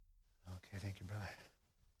brother.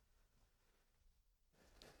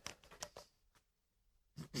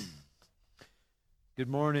 Good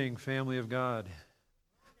morning, family of God.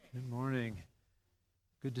 Good morning.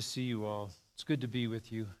 Good to see you all. It's good to be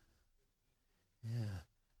with you. Yeah.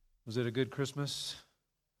 Was it a good Christmas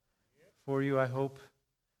for you, I hope?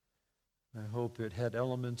 I hope it had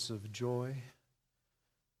elements of joy,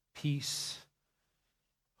 peace,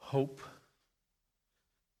 hope,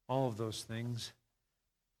 all of those things.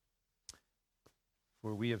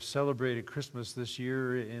 For we have celebrated Christmas this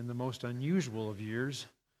year in the most unusual of years,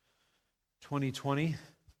 2020.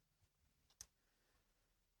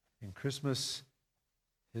 And Christmas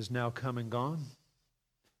is now come and gone.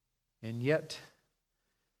 And yet,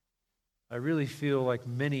 I really feel like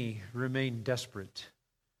many remain desperate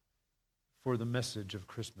for the message of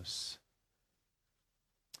Christmas,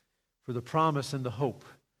 for the promise and the hope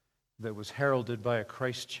that was heralded by a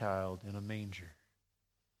Christ child in a manger.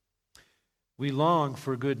 We long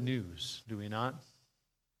for good news, do we not?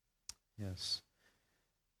 Yes.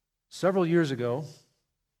 Several years ago,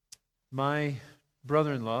 my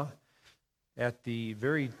brother-in-law, at the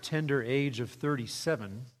very tender age of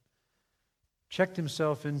 37, checked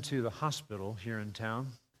himself into the hospital here in town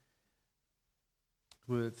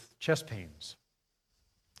with chest pains.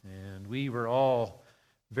 And we were all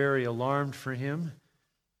very alarmed for him.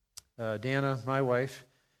 Dana, my wife,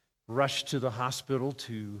 rushed to the hospital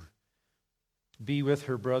to be with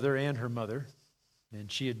her brother and her mother.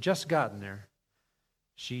 And she had just gotten there.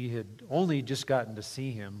 She had only just gotten to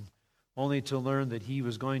see him, only to learn that he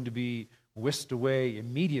was going to be whisked away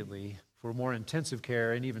immediately for more intensive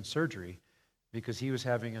care and even surgery because he was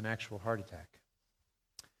having an actual heart attack.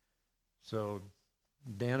 So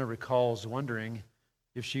Dana recalls wondering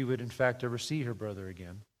if she would in fact ever see her brother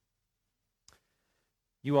again.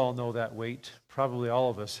 You all know that wait. Probably all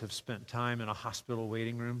of us have spent time in a hospital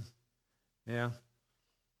waiting room. Yeah.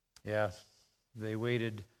 They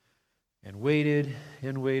waited and waited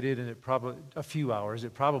and waited, and it probably a few hours.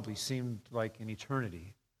 It probably seemed like an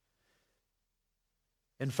eternity.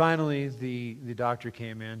 And finally, the doctor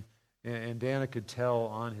came in, and Dana could tell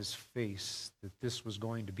on his face that this was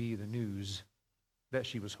going to be the news that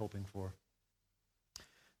she was hoping for.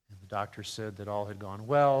 And the doctor said that all had gone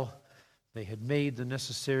well, they had made the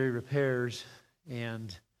necessary repairs,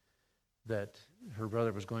 and that her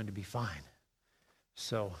brother was going to be fine.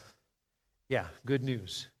 So, yeah, good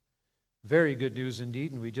news. Very good news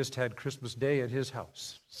indeed, and we just had Christmas Day at his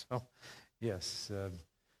house. So, yes, so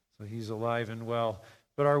he's alive and well.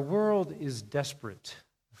 But our world is desperate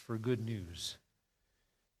for good news.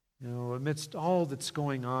 You know, amidst all that's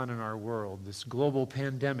going on in our world, this global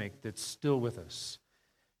pandemic that's still with us,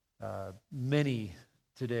 many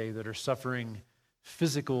today that are suffering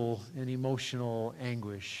physical and emotional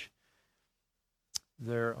anguish.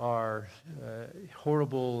 There are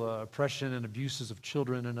horrible oppression and abuses of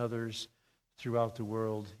children and others throughout the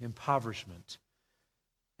world, impoverishment,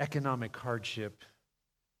 economic hardship.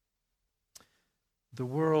 The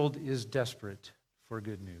world is desperate for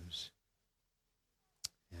good news.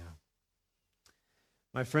 Yeah.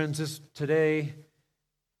 My friends, today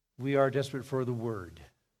we are desperate for the Word,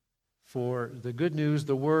 for the good news,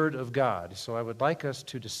 the Word of God. So I would like us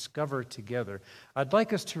to discover together, I'd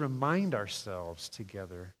like us to remind ourselves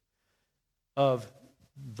together of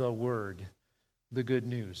the Word, the good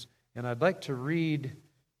news. And I'd like to read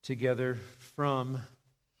together from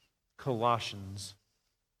Colossians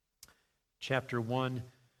chapter 1,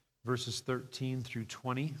 verses 13 through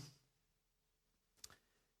 20.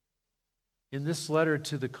 In this letter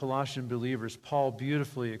to the Colossian believers, Paul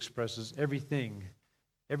beautifully expresses everything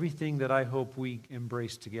that I hope we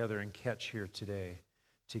embrace together and catch here today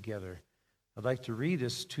together. I'd like to read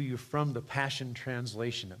this to you from the Passion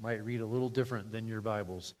Translation. It might read a little different than your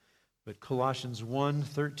Bibles, but Colossians 1,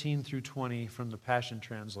 13 through 20 from the Passion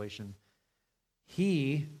Translation.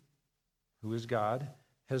 He, who is God,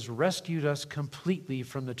 has rescued us completely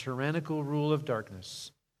from the tyrannical rule of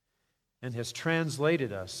darkness and has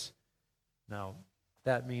translated us. Now,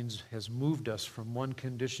 that means has moved us from one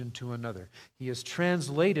condition to another. He has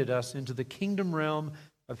translated us into the kingdom realm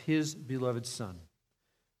of His beloved Son.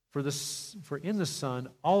 For in the Son,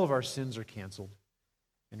 all of our sins are canceled,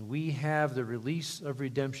 and we have the release of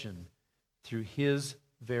redemption through His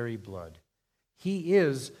very blood. He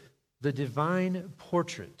is the divine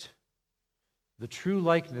portrait, the true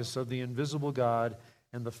likeness of the invisible God,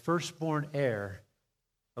 and the firstborn heir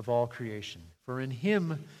of all creation. For in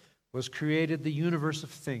Him was created the universe of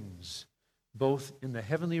things, both in the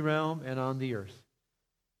heavenly realm and on the earth,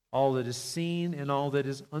 all that is seen and all that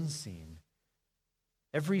is unseen,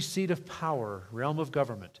 every seat of power, realm of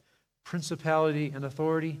government, principality and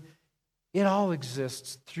authority. It all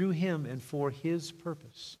exists through him and for his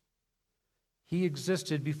purpose. He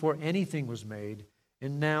existed before anything was made,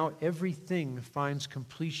 and now everything finds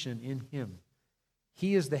completion in him.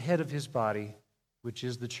 He is the head of his body, which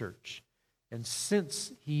is the church. And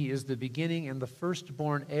since he is the beginning and the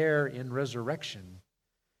firstborn heir in resurrection,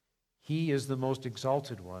 he is the most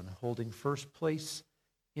exalted one, holding first place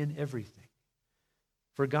in everything.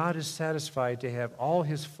 For God is satisfied to have all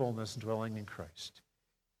his fullness dwelling in Christ.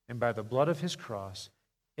 And by the blood of his cross,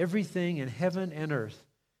 everything in heaven and earth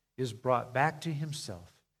is brought back to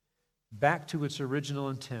himself, back to its original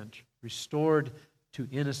intent, restored to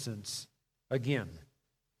innocence again.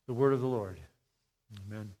 The word of the Lord.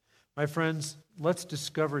 Amen. My friends, let's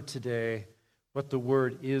discover today what the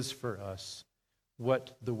word is for us,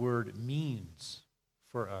 what the word means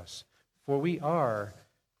for us. For we are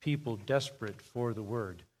people desperate for the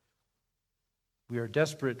word. We are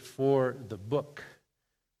desperate for the book.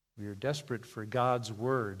 We are desperate for God's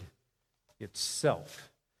word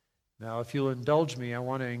itself. Now, if you'll indulge me, I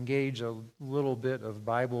want to engage a little bit of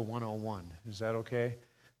Bible 101. Is that okay?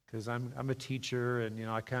 Because I'm a teacher, and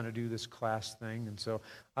I kind of do this class thing, and so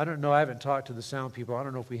I don't know. I haven't talked to the sound people. I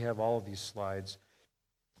don't know if we have all of these slides,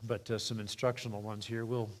 but some instructional ones here.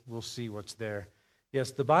 We'll see what's there.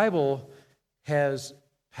 Yes, the Bible has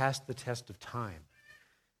passed the test of time.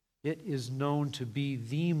 It is known to be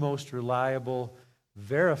the most reliable,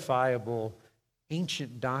 verifiable,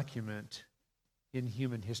 ancient document in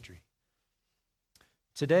human history.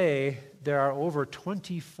 Today, there are over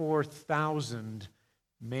 24,000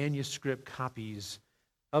 manuscript copies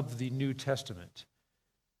of the New Testament,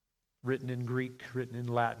 written in Greek, written in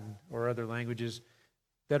Latin, or other languages,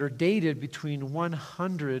 that are dated between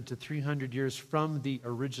 100 to 300 years from the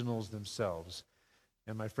originals themselves.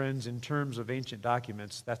 And my friends, in terms of ancient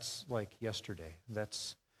documents, that's like yesterday.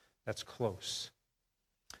 That's close.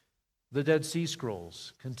 The Dead Sea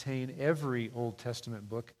Scrolls contain every Old Testament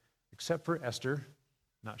book except for Esther.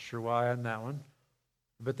 Not sure why on that one.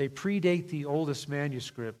 But they predate the oldest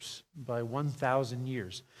manuscripts by 1,000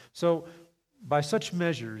 years. So, by such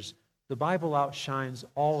measures, the Bible outshines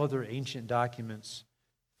all other ancient documents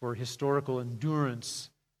for historical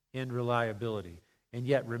endurance and reliability, and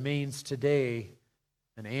yet remains today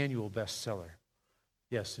an annual bestseller.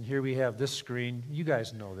 Yes, and here we have this screen. You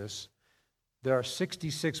guys know this. There are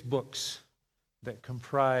 66 books that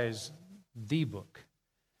comprise the book,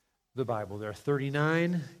 the Bible. There are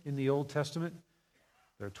 39 in the Old Testament.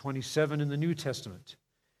 There are 27 in the New Testament.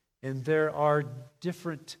 And there are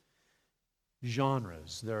different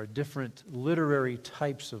genres. There are different literary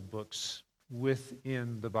types of books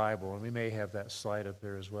within the Bible. And we may have that slide up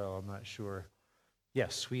there as well. I'm not sure.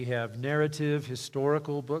 Yes, we have narrative,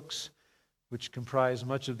 historical books, which comprise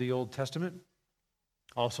much of the Old Testament.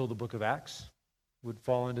 Also, the book of Acts would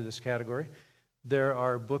fall into this category. There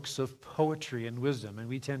are books of poetry and wisdom, and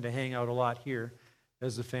we tend to hang out a lot here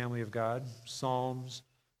as the family of God. Psalms,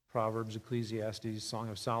 Proverbs, Ecclesiastes, Song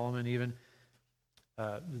of Solomon even.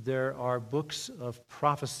 There are books of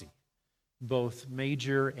prophecy, both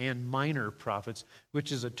major and minor prophets,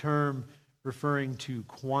 which is a term referring to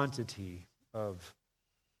quantity of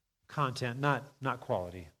content, not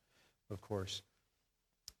quality, of course.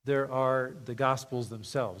 There are the Gospels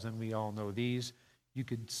themselves, and we all know these. You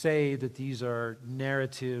could say that these are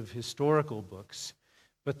narrative, historical books,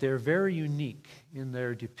 but they're very unique in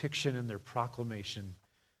their depiction and their proclamation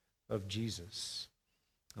of Jesus.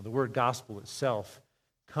 Now, the word gospel itself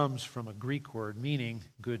comes from a Greek word meaning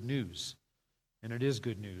good news, and it is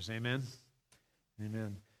good news. Amen?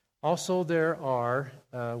 Amen. Also, there are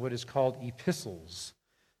what is called epistles.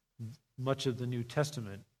 Much of the New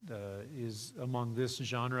Testament is among this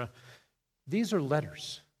genre. These are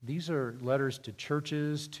letters. These are letters to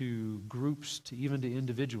churches, to groups, to even to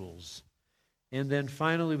individuals. And then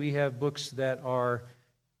finally, we have books that are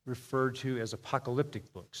referred to as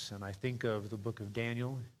apocalyptic books. And I think of the book of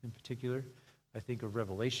Daniel in particular. I think of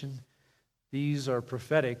Revelation. These are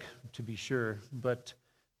prophetic, to be sure, but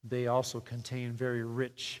they also contain very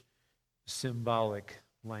rich symbolic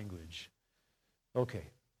language. Okay,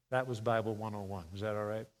 that was Bible 101. Is that all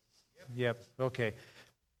right? Yep. Okay.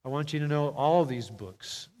 I want you to know all these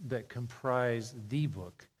books that comprise the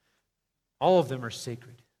book, all of them are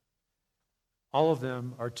sacred. All of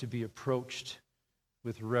them are to be approached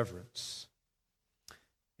with reverence.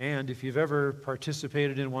 And if you've ever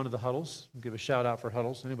participated in one of the huddles, I'll give a shout out for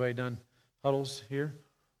huddles. Anybody done huddles here?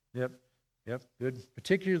 Yep, good.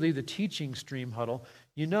 Particularly the teaching stream huddle.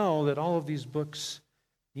 You know that all of these books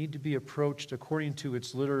need to be approached according to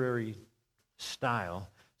its literary style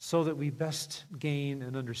so that we best gain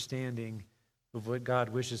an understanding of what God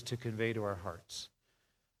wishes to convey to our hearts.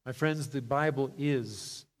 My friends, the Bible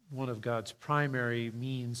is one of God's primary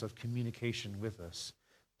means of communication with us.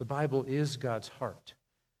 The Bible is God's heart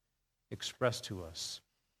expressed to us.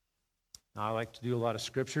 Now, I like to do a lot of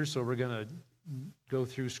Scripture, so we're going to go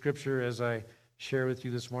through Scripture as I share with you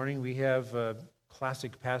this morning. We have a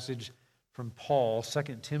classic passage from Paul, 2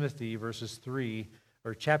 Timothy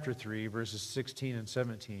chapter 3, verses 16 and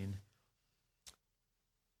 17.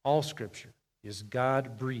 All Scripture is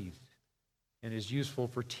God-breathed and is useful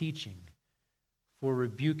for teaching, for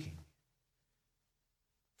rebuking,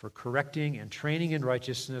 for correcting and training in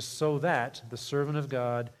righteousness, so that the servant of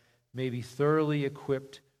God may be thoroughly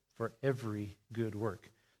equipped for every good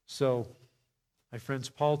work. So, my friends,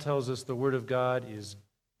 Paul tells us the Word of God is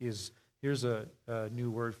here's a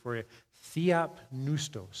new word for you,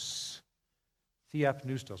 theopneustos.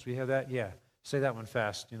 Theopneustos. We have that? Yeah. Say that one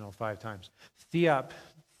fast, 5 times.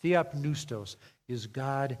 Theopneustos is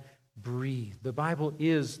God-breathed. The Bible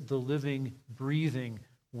is the living, breathing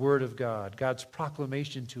Word of God, God's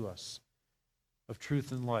proclamation to us of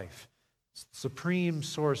truth and life. It's the supreme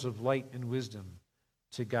source of light and wisdom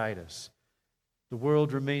to guide us. The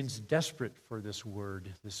world remains desperate for this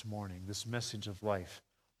word this morning, this message of life.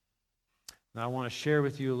 Now I want to share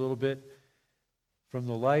with you a little bit from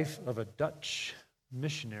the life of a Dutch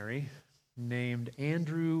missionary named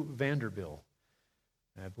Andrew Vanderbilt.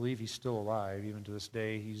 And I believe he's still alive even to this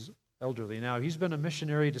day. He's elderly now. He's been a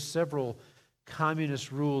missionary to several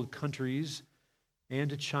communist-ruled countries and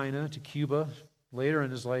to China, to Cuba, later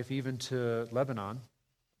in his life even to Lebanon,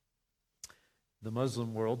 the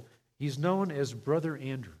Muslim world. He's known as Brother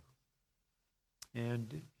Andrew.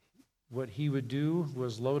 And what he would do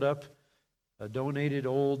was load up a donated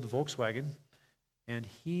old Volkswagen, and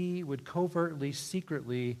he would covertly,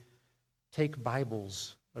 secretly take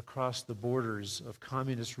Bibles across the borders of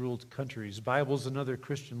communist-ruled countries, Bibles and other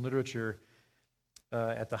Christian literature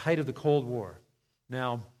at the height of the Cold War.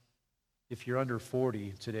 Now, if you're under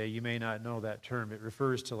 40 today, you may not know that term. It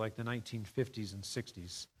refers to like the 1950s and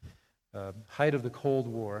 60s, height of the Cold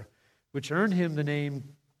War, which earned him the name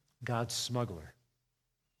God's Smuggler.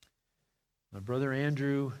 My brother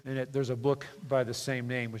Andrew, and there's a book by the same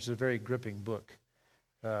name, which is a very gripping book.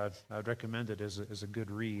 I'd recommend it as a good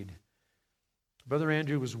read. Brother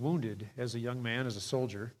Andrew was wounded as a young man, as a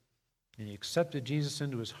soldier, and he accepted Jesus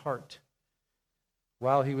into his heart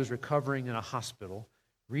while he was recovering in a hospital,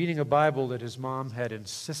 reading a Bible that his mom had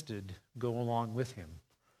insisted go along with him.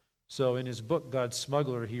 So in his book, God's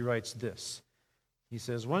Smuggler, he writes this. He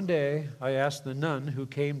says, "One day I asked the nun who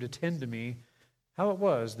came to tend to me how it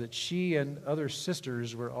was that she and other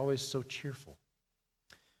sisters were always so cheerful.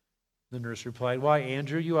 The nurse replied, 'Why,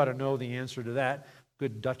 Andrew, you ought to know the answer to that,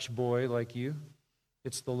 good Dutch boy like you.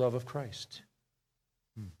 It's the love of Christ.'"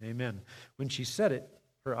 Amen. When she said it,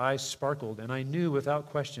 her eyes sparkled, and I knew without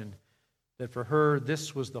question that for her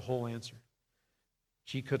this was the whole answer.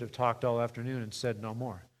 She could have talked all afternoon and said no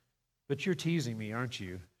more. "But you're teasing me, aren't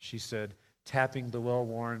you?" she said, tapping the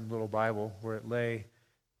well-worn little Bible where it lay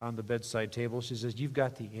on the bedside table. She says, "You've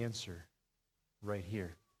got the answer right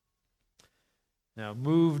here." Now,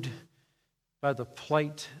 moved by the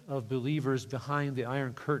plight of believers behind the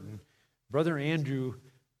Iron Curtain, Brother Andrew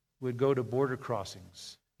would go to border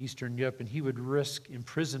crossings, Eastern Europe, and he would risk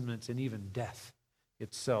imprisonment and even death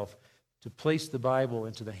itself to place the Bible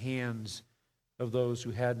into the hands of those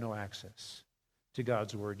who had no access to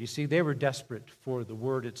God's Word. You see, they were desperate for the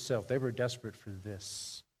Word itself. They were desperate for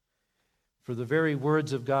this, for the very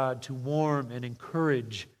words of God to warm and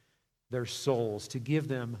encourage their souls, to give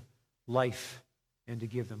them life and to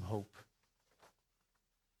give them hope.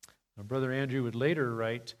 Now, Brother Andrew would later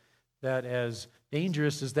write that as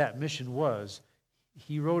dangerous as that mission was,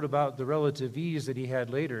 he wrote about the relative ease that he had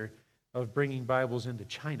later of bringing Bibles into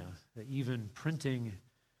China, even printing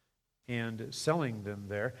and selling them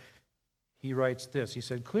there. He writes this. He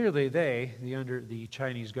said, "Clearly the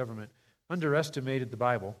Chinese government, underestimated the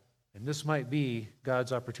Bible, and this might be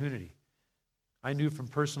God's opportunity. I knew from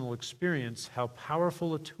personal experience how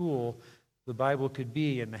powerful a tool the Bible could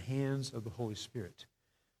be in the hands of the Holy Spirit.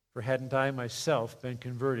 For hadn't I myself been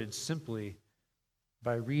converted simply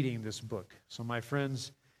by reading this book?" So my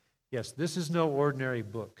friends, yes, this is no ordinary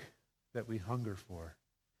book that we hunger for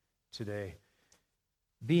today.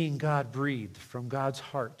 Being God-breathed from God's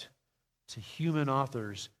heart to human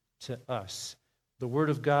authors to us, the Word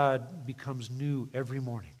of God becomes new every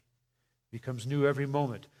morning, becomes new every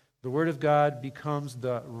moment. The Word of God becomes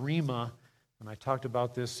the Rhema, and I talked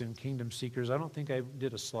about this in Kingdom Seekers. I don't think I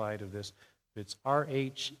did a slide of this. It's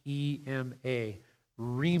R-H-E-M-A,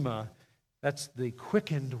 Rhema. That's the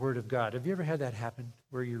quickened Word of God. Have you ever had that happen,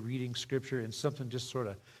 where you're reading Scripture and something just sort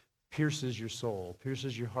of pierces your soul,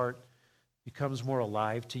 pierces your heart, becomes more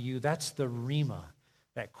alive to you. That's the Rhema,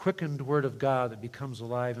 that quickened word of God that becomes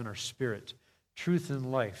alive in our spirit, truth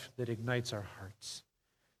and life that ignites our hearts,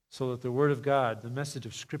 so that the word of God, the message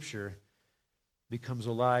of Scripture, becomes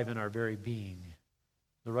alive in our very being.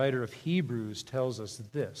 The writer of Hebrews tells us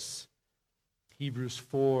this. Hebrews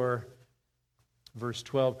 4, verse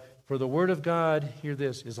 12, "For the word of God," hear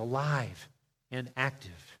this, "is alive and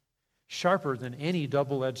active, sharper than any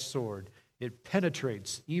double-edged sword. It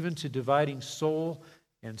penetrates even to dividing soul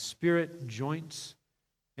and spirit, joints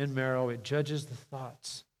and marrow. It judges the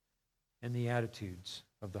thoughts and the attitudes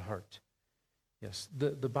of the heart." Yes,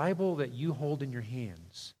 the Bible that you hold in your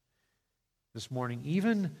hands this morning,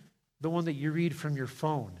 even the one that you read from your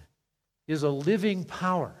phone, is a living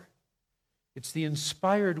power. It's the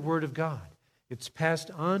inspired Word of God. It's passed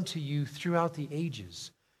on to you throughout the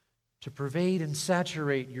ages to pervade and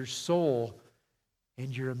saturate your soul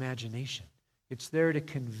and your imagination. It's there to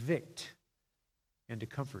convict and to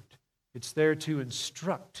comfort. It's there to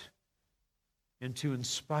instruct and to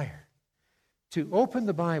inspire. To open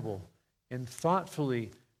the Bible and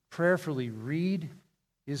thoughtfully, prayerfully read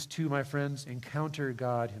is to, my friends, encounter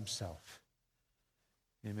God Himself.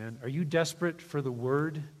 Amen. Are you desperate for the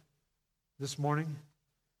Word this morning?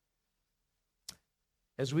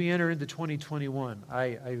 As we enter into 2021,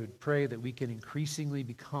 I would pray that we can increasingly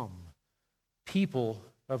become people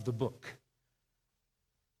of the book.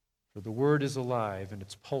 For the Word is alive and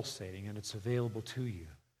it's pulsating and it's available to you.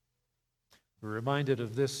 We're reminded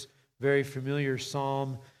of this very familiar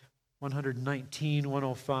Psalm 119,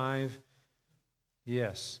 105.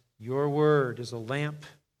 Yes, your word is a lamp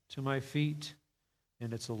to my feet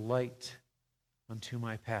and it's a light unto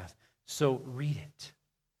my path. So read it.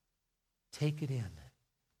 Take it in.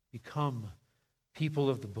 Become people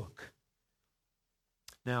of the book.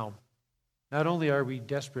 Now, not only are we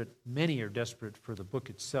desperate, many are desperate for the book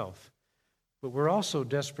itself, but we're also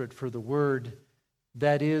desperate for the word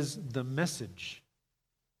that is the message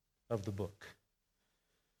of the book.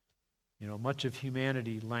 You know, much of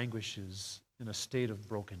humanity languishes in a state of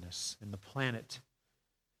brokenness, and the planet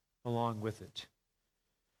along with it.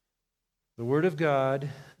 The Word of God,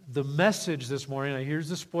 the message this morning, now here's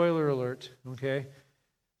the spoiler alert, okay?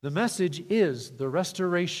 The message is the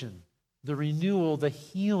restoration, the renewal, the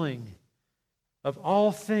healing of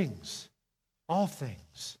all things. All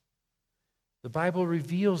things. The Bible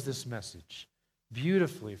reveals this message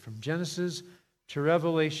beautifully from Genesis to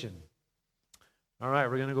Revelation. All right,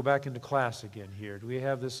 we're going to go back into class again here. Do we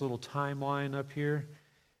have this little timeline up here?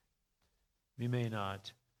 We may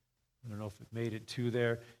not. I don't know if it made it to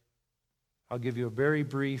there. I'll give you a very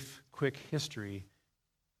brief, quick history.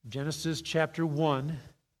 Genesis chapter 1,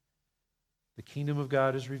 the kingdom of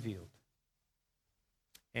God is revealed.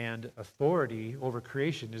 And authority over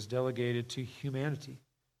creation is delegated to humanity,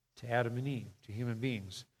 to Adam and Eve, to human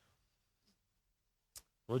beings.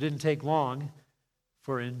 Well, it didn't take long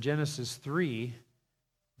for in Genesis 3,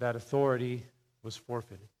 that authority was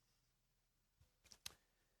forfeited.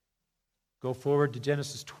 Go forward to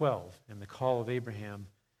Genesis 12 and the call of Abraham,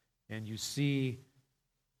 and you see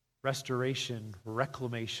restoration,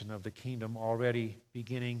 reclamation of the kingdom already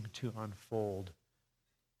beginning to unfold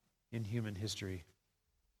in human history.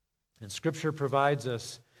 And Scripture provides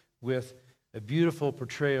us with a beautiful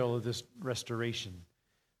portrayal of this restoration.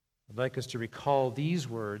 I'd like us to recall these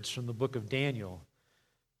words from the book of Daniel.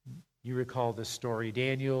 You recall this story.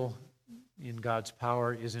 Daniel, in God's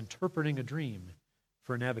power, is interpreting a dream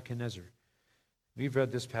for Nebuchadnezzar. We've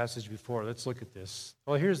read this passage before. Let's look at this.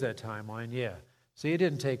 Oh, here's that timeline. Yeah. See, it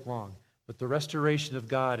didn't take long, but the restoration of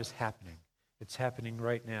God is happening. It's happening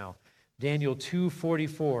right now. Daniel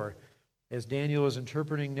 2:44, as Daniel is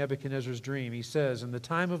interpreting Nebuchadnezzar's dream, he says, "In the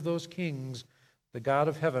time of those kings, the God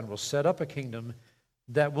of heaven will set up a kingdom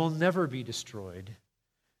that will never be destroyed,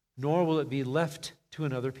 nor will it be left to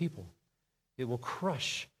another people. It will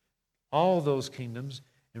crush all those kingdoms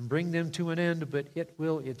and bring them to an end, but it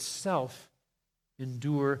will itself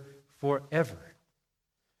endure forever."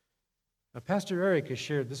 Now, Pastor Eric has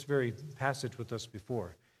shared this very passage with us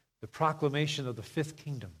before. The proclamation of the fifth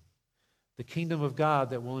kingdom, the kingdom of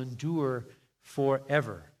God that will endure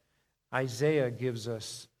forever. Isaiah gives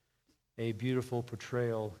us a beautiful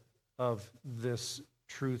portrayal of this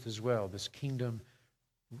truth as well, this kingdom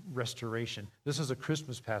restoration. This is a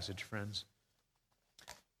Christmas passage, friends.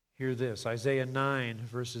 Hear this, Isaiah 9,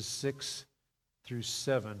 verses 6 through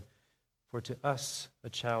 7. "For to us a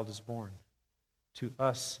child is born, to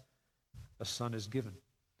us a son is given,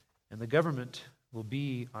 and the government will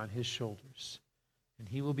be on his shoulders. And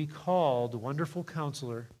he will be called Wonderful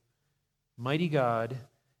Counselor, Mighty God,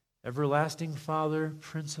 everlasting Father,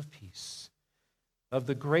 Prince of Peace. Of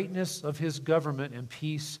the greatness of his government and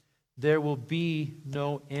peace, there will be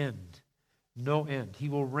no end. No end. He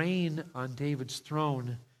will reign on David's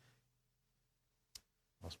throne.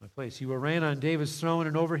 Lost my place. He will reign on David's throne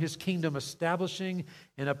and over his kingdom, establishing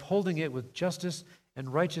and upholding it with justice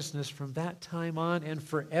and righteousness from that time on and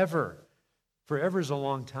forever. Forever is a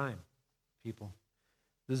long time, people.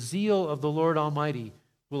 The zeal of the Lord Almighty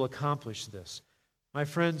will accomplish this. My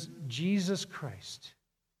friends, Jesus Christ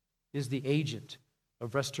is the agent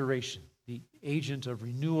of restoration, the agent of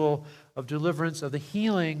renewal, of deliverance, of the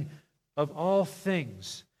healing of all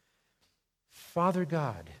things. Father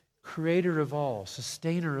God, creator of all,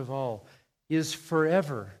 sustainer of all, is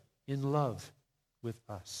forever in love with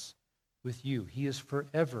us, with you. He is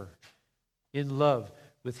forever in love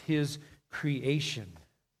with his creation.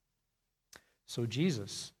 So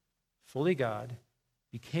Jesus, fully God,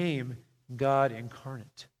 became God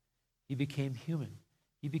incarnate. He became human.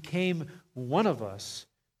 He became one of us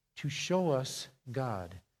to show us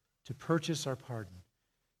God, to purchase our pardon,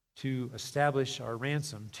 to establish our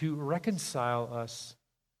ransom, to reconcile us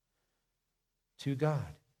to God.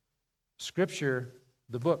 Scripture,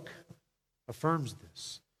 the book, affirms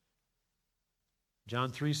this.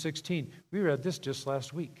 John 3:16. We read this just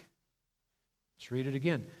last week. Let's read it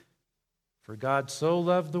again. For God so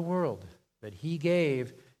loved the world that he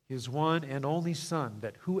gave his one and only Son,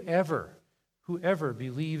 that whoever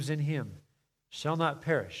believes in him shall not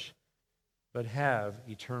perish, but have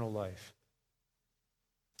eternal life.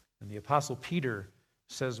 And the Apostle Peter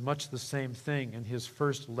says much the same thing in his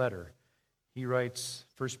first letter. He writes,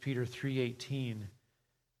 1 Peter 3:18,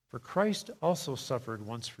 For Christ also suffered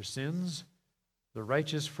once for sins, the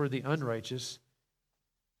righteous for the unrighteous,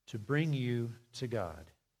 to bring you to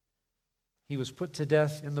God. He was put to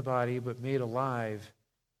death in the body, but made alive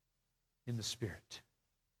in the Spirit.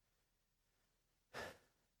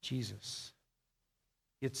 Jesus.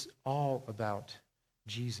 It's all about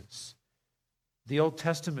Jesus. The Old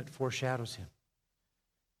Testament foreshadows him,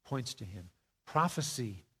 points to him.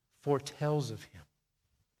 Prophecy foretells of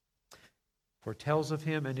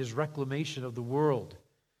him and his reclamation of the world.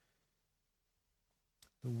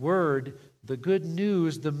 The word, the good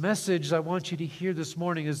news, the message I want you to hear this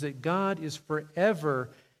morning is that God is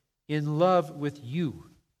forever in love with you.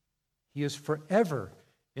 He is forever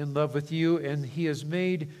in love with you, and he has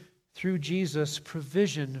made, through Jesus,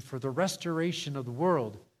 provision for the restoration of the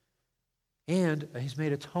world, and he's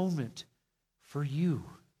made atonement for you.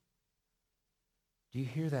 Do you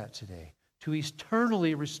hear that today? To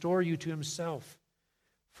eternally restore you to himself.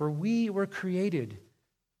 For we were created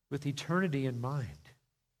with eternity in mind.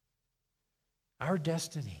 Our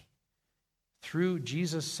destiny, through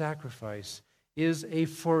Jesus' sacrifice, is a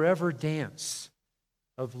forever dance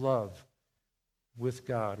of love with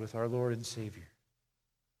God, with our Lord and Savior.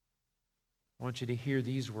 I want you to hear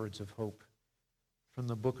these words of hope from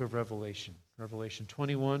the book of Revelation. Revelation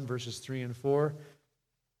 21, verses 3 and 4.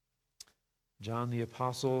 John the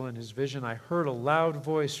Apostle, in his vision, I heard a loud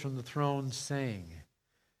voice from the throne saying,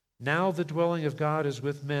 Now the dwelling of God is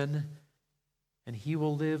with men, and he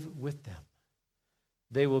will live with them.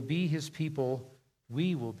 They will be his people,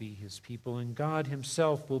 we will be his people, and God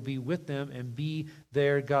himself will be with them and be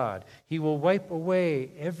their God. He will wipe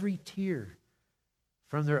away every tear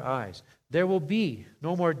from their eyes. There will be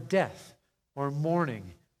no more death or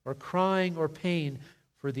mourning or crying or pain,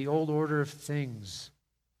 for the old order of things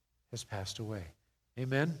has passed away.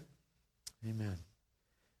 Amen? Amen.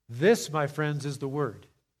 This, my friends, is the word.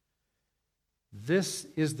 This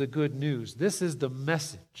is the good news. This is the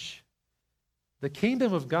message. The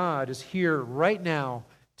kingdom of God is here right now,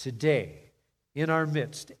 today, in our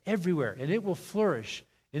midst, everywhere, and it will flourish,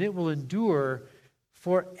 and it will endure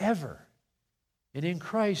forever. And in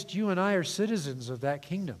Christ, you and I are citizens of that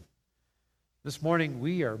kingdom. This morning,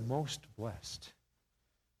 we are most blessed.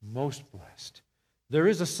 Most blessed. There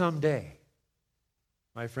is a someday,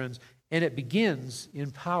 my friends, and it begins in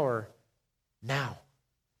power now,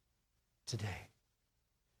 today.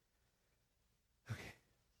 Okay.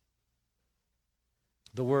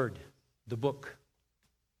 The Word, the book,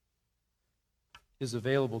 is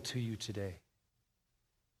available to you today.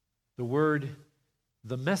 The Word,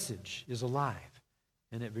 the message, is alive,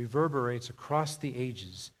 and it reverberates across the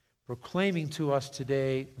ages, proclaiming to us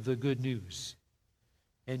today the good news.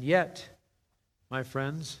 And yet, my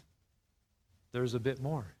friends, there's a bit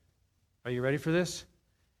more. Are you ready for this?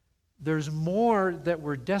 There's more that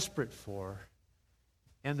we're desperate for,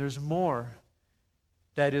 and there's more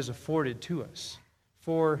that is afforded to us.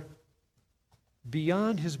 For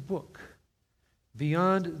beyond his book,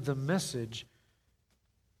 beyond the message,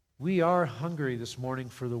 We are hungry this morning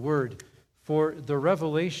for the Word, for the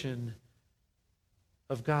revelation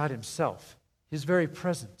of God Himself, His very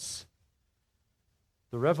presence.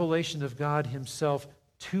 The revelation of God Himself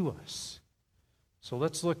to us. So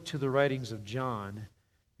let's look to the writings of John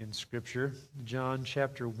in Scripture. John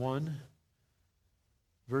chapter 1,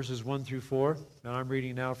 verses 1 through 4. And I'm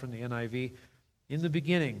reading now from the NIV. In the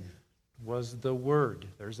beginning was the Word.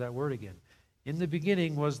 There's that word again. In the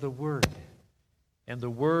beginning was the Word. And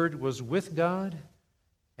the Word was with God,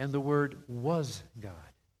 and the Word was God.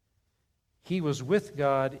 He was with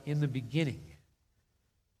God in the beginning.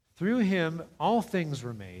 Through Him all things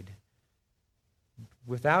were made.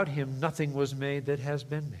 Without Him nothing was made that has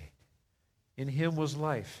been made. In Him was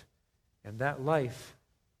life, and that life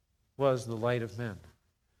was the light of men.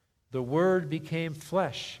 The Word became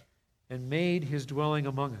flesh and made His dwelling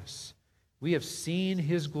among us. We have seen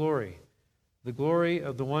His glory, the glory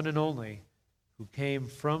of the one and only, who came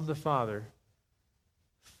from the Father,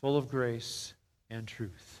 full of grace and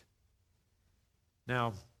truth.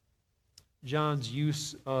 Now, John's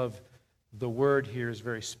use of the word here is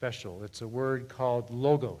very special. It's a word called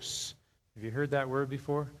logos. Have you heard that word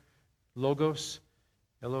before? Logos,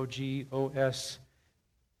 L-O-G-O-S.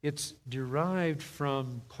 It's derived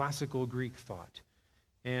from classical Greek thought.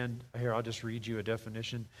 And here, I'll just read you a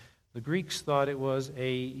definition. The Greeks thought it was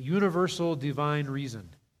a universal divine reason,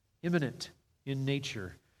 immanent in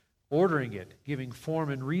nature, ordering it, giving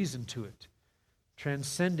form and reason to it,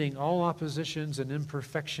 transcending all oppositions and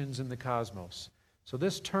imperfections in the cosmos. So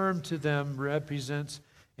this term to them represents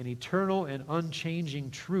an eternal and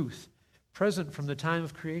unchanging truth present from the time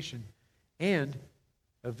of creation and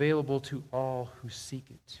available to all who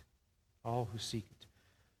seek it. All who seek it.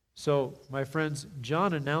 So, my friends,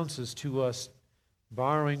 John announces to us,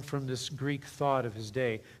 borrowing from this Greek thought of his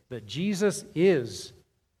day, that Jesus is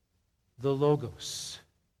the Logos.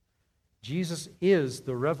 Jesus is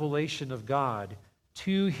the revelation of God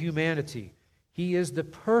to humanity. He is the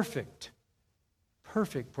perfect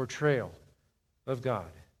portrayal of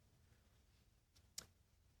God.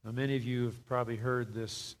 Now, many of you have probably heard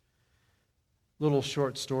this little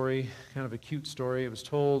short story, kind of a cute story. It was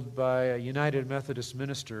told by a United Methodist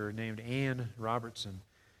minister named Ann Robertson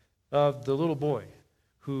of the little boy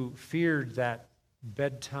who feared that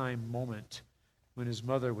bedtime moment when his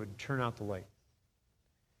mother would turn out the light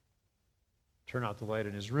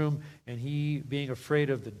in his room, and he, being afraid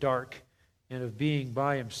of the dark and of being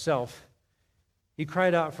by himself, he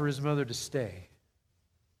cried out for his mother to stay.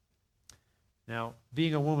 Now,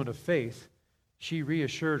 being a woman of faith, she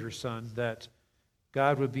reassured her son that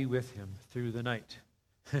God would be with him through the night.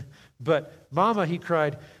 But, Mama, he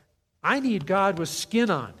cried, I need God with skin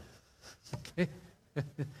on. Okay?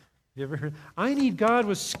 You ever heard? I need God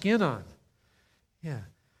with skin on. Yeah.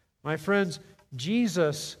 My friends,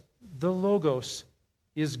 Jesus, the Logos,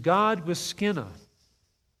 is God with skin on.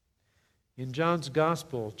 In John's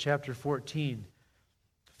Gospel, chapter 14,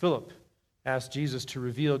 Philip asked Jesus to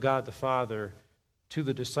reveal God the Father to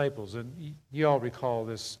the disciples. And you all recall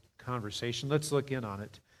this conversation. Let's look in on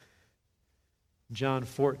it. John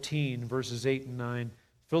 14, verses 8 and 9.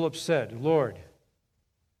 Philip said, Lord,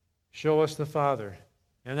 show us the Father,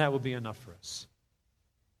 and that will be enough for us.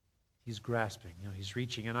 He's grasping, he's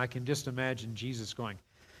reaching. And I can just imagine Jesus going,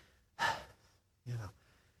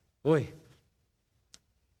 boy.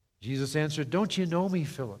 Jesus answered, don't you know me,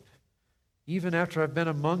 Philip? Even after I've been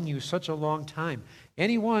among you such a long time.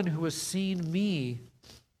 Anyone who has seen me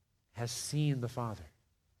has seen the Father.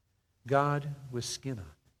 God with skin on.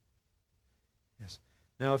 Yes.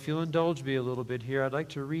 Now, if you'll indulge me a little bit here, I'd like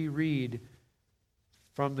to reread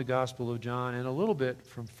from the Gospel of John and a little bit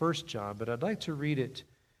from 1 John, but I'd like to read it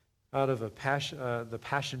out of the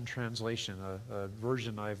Passion Translation, a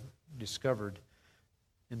version I've discovered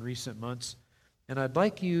in recent months. And I'd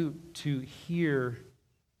like you to hear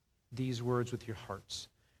these words with your hearts.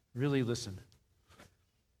 Really listen.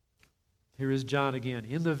 Here is John again.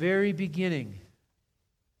 In the very beginning,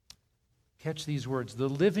 catch these words, the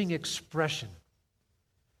living expression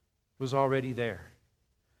was already there.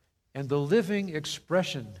 And the living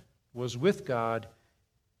expression was with God,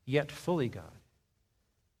 yet fully God.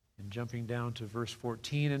 And jumping down to verse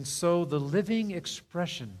 14, and so the living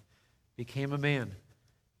expression became a man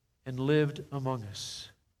and lived among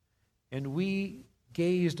us. And we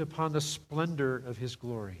gazed upon the splendor of his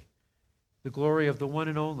glory, the glory of the one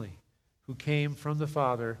and only, who came from the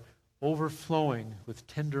Father, overflowing with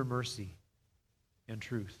tender mercy and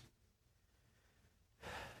truth.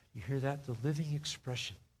 You hear that? The living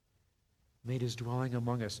expression made his dwelling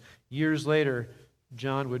among us. Years later,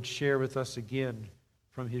 John would share with us again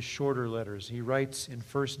from his shorter letters. He writes in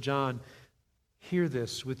 1 John, Hear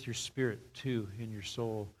this with your spirit too, in your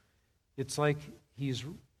soul. It's like he's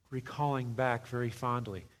recalling back very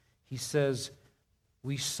fondly. He says,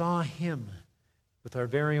 we saw him with our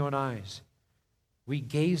very own eyes. We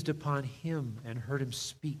gazed upon him and heard him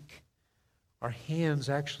speak. Our hands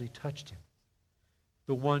actually touched him,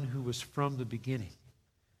 the one who was from the beginning,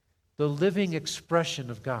 the living expression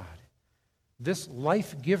of God. This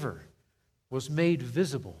life giver was made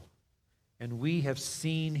visible, and we have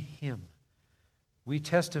seen him. We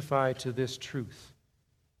testify to this truth.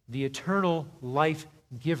 The eternal life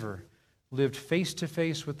giver lived face to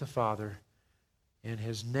face with the Father and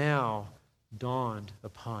has now dawned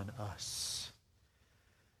upon us.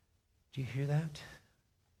 Do you hear that?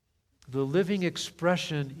 The living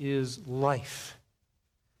expression is life.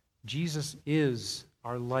 Jesus is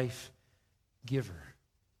our life giver.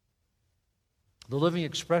 The living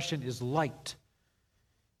expression is light.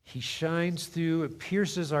 He shines through, it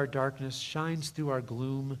pierces our darkness, shines through our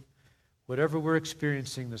gloom, whatever we're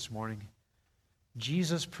experiencing this morning.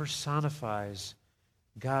 Jesus personifies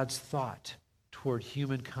God's thought toward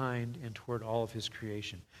humankind and toward all of his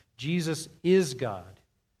creation. Jesus is God,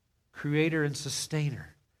 creator and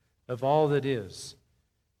sustainer of all that is.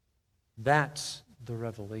 That's the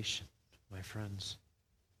revelation, my friends.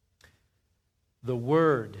 The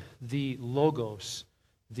Word, the Logos,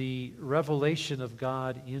 the revelation of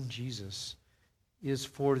God in Jesus is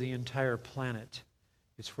for the entire planet.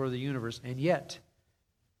 It's for the universe. And yet,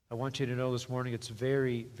 I want you to know this morning it's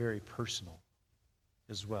very, very personal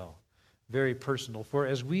as well. Very personal. For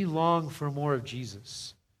as we long for more of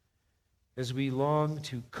Jesus, as we long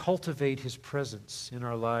to cultivate his presence in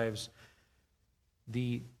our lives,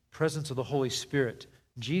 the presence of the Holy Spirit,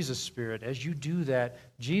 Jesus' Spirit, as you do that,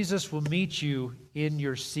 Jesus will meet you in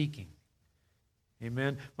your seeking.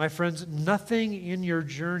 Amen. My friends, nothing in your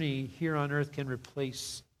journey here on earth can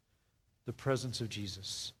replace the presence of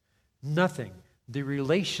Jesus. Nothing. The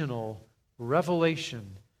relational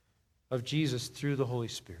revelation of Jesus through the Holy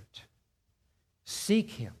Spirit.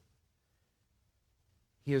 Seek him.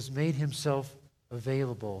 He has made himself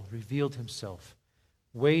available, revealed himself,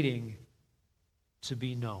 waiting to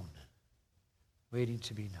be known. Waiting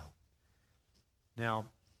to be known. Now,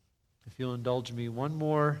 if you'll indulge me, one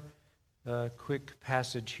more quick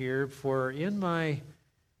passage here. For in my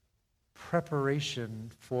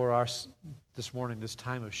preparation for us this morning, this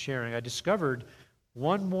time of sharing, I discovered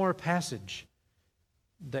one more passage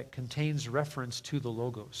that contains reference to the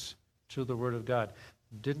Logos, to the Word of God.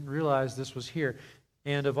 Didn't realize this was here.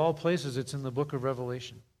 And of all places, it's in the book of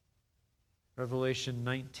Revelation. Revelation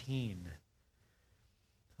 19.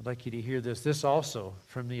 I'd like you to hear this. This also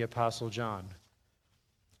from the Apostle John.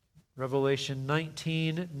 Revelation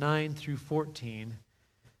 19, 9 through 14.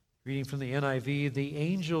 Reading from the NIV. The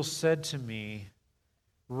angel said to me,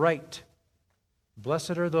 "Write,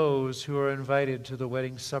 blessed are those who are invited to the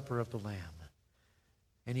wedding supper of the Lamb."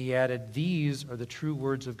 And he added, "These are the true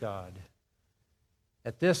words of God."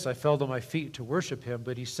 At this I fell to my feet to worship him,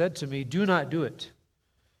 but he said to me, "Do not do it.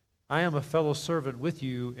 I am a fellow servant with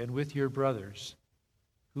you and with your brothers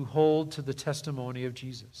who hold to the testimony of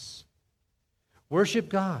Jesus. Worship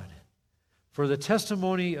God, for the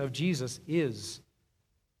testimony of Jesus is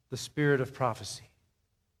the spirit of prophecy."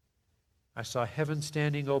 I saw heaven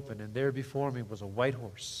standing open, and there before me was a white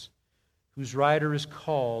horse, whose rider is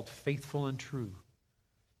called Faithful and True.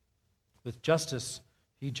 With justice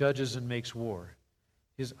he judges and makes war.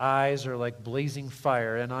 His eyes are like blazing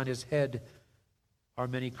fire, and on his head are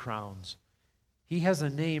many crowns. He has a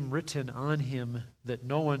name written on him that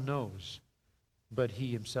no one knows but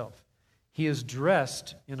he himself. He is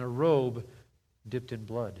dressed in a robe dipped in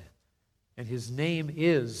blood, and his name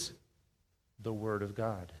is the Word of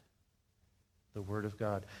God. The Word of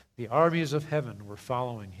God. The armies of heaven were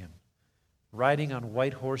following him, riding on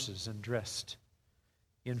white horses and dressed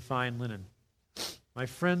in fine linen. My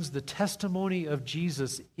friends, the testimony of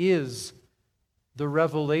Jesus is the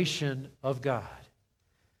revelation of God.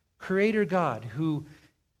 Creator God, who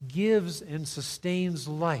gives and sustains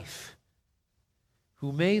life,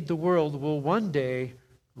 who made the world, will one day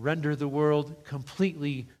render the world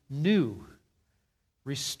completely new,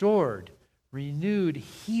 restored, renewed,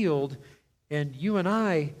 healed, and you and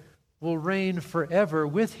I will reign forever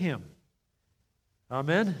with him.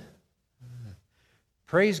 Amen?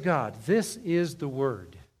 Praise God. This is the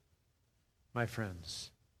Word, my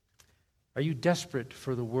friends. Are you desperate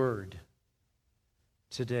for the Word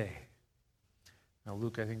today? Now,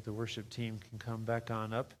 Luke, I think the worship team can come back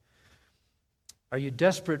on up. Are you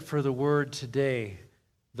desperate for the Word today?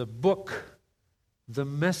 The book, the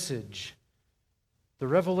message, the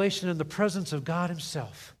revelation and the presence of God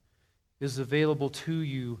himself is available to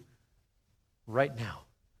you right now.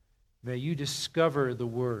 May you discover the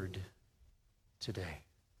Word today.